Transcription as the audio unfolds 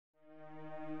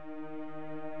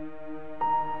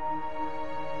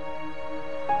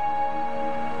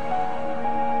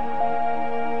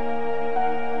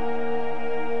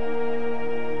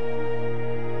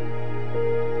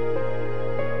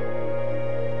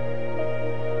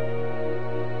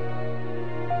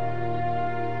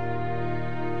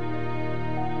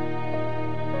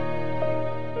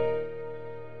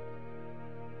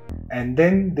And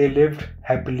then they lived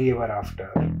happily ever after.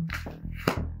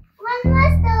 One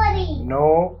more story.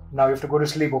 No, now you have to go to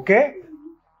sleep, okay?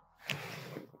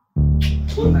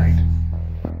 Good night.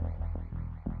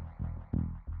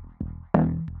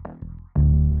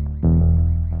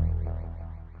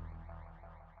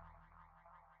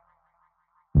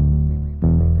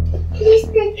 Please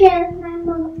take care of my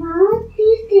mama.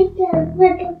 Please take care of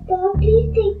my papa. Please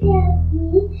take care of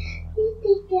me. Please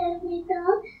take care of my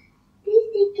dog. Please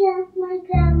take care of my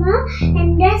grandma.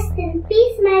 And rest in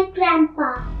peace, my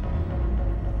grandpa.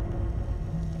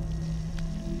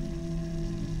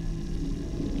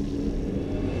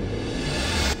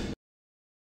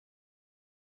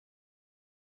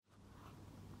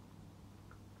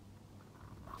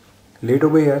 Late हो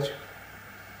गई आज।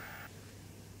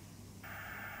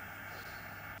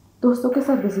 दोस्तों के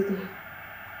साथ busy थी।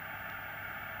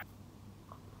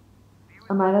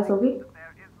 अमारा सो गई?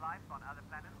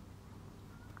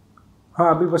 हाँ,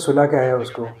 अभी बस सुला के आया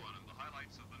उसको।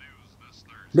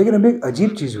 लेकिन अभी एक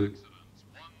अजीब चीज़ हुई।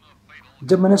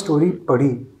 जब मैंने स्टोरी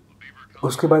पढ़ी,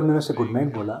 उसके बाद मैंने उसे गुड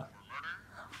नाइट बोला,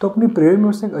 तो अपनी प्रेयर में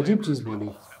उसने एक अजीब चीज़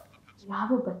बोली। यार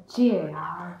वो बच्ची है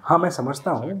यार। हाँ मैं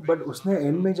समझता हूँ, बट उसने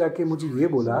एंड में जाके मुझे ये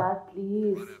बोला, यार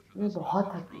प्लीज, मैं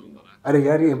बहुत थकी हूँ। अरे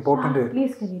यार ये इम्पोर्टेंट है।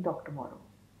 Please can you talk tomorrow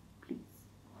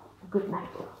please. Good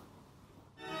night.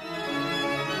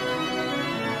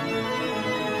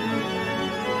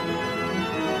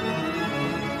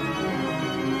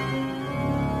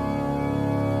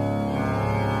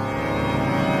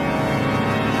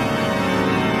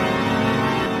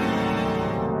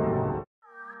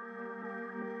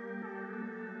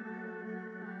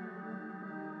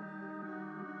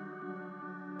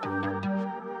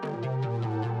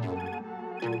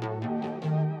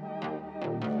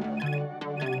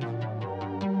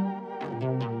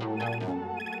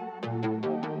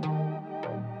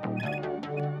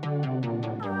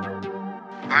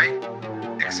 भाई,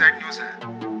 एक सैड न्यूज़ है।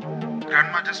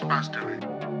 Grandma just passed away.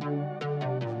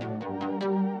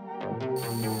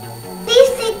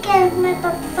 Please take care of my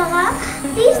papa.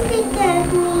 Please take care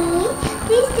of me.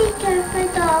 Please take care of my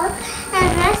dog.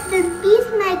 And rest in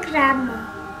peace, my grandma.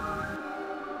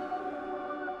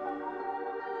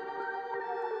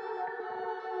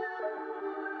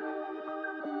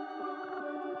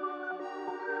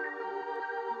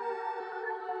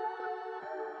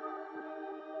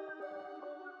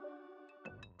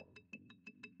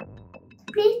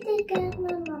 Please take care of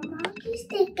my mama. Please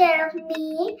take care of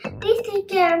me. Please take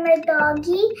care of my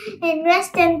doggy. And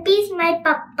rest in peace, my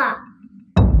papa.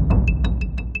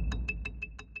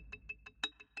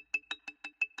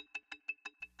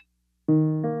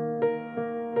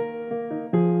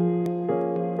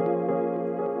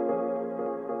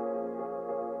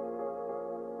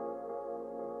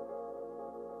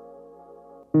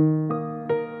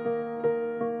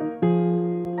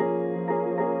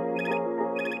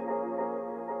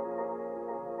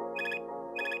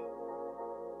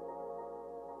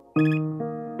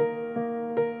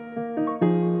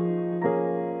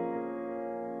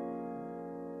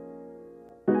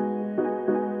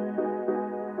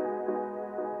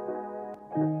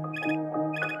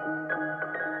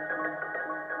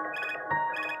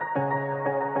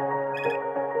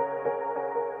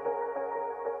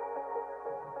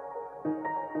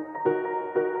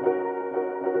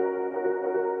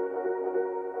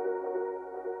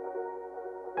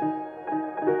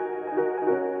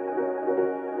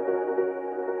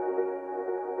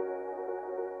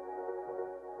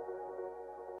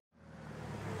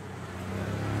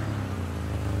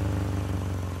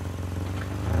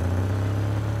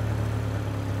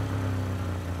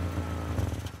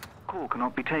 Call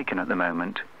cannot be taken at the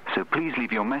moment, so please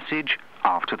leave your message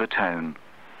after the tone.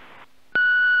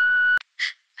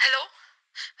 Hello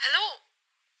hello,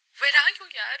 where are you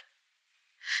यार?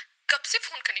 कब से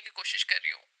phone करने की कोशिश कर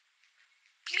रही हूँ।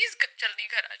 Please जल्दी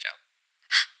घर आ जाओ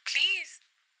प्लीज।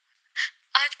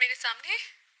 आज मेरे सामने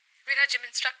मेरा gym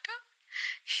instructor,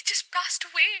 he just passed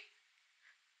away.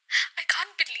 I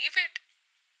can't believe it.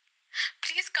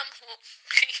 Please come home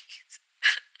please.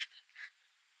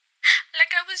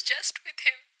 Like I was just with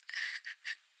him.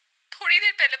 थोड़ी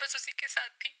देर पहले बस उसी के साथ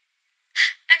थी.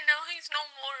 And now he's no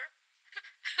more.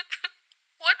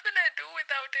 What will I do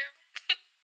without him?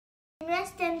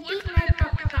 Rest in peace, my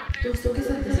papa. दोस्तों के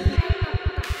साथ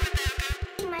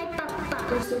My papa.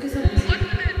 दोस्तों के साथ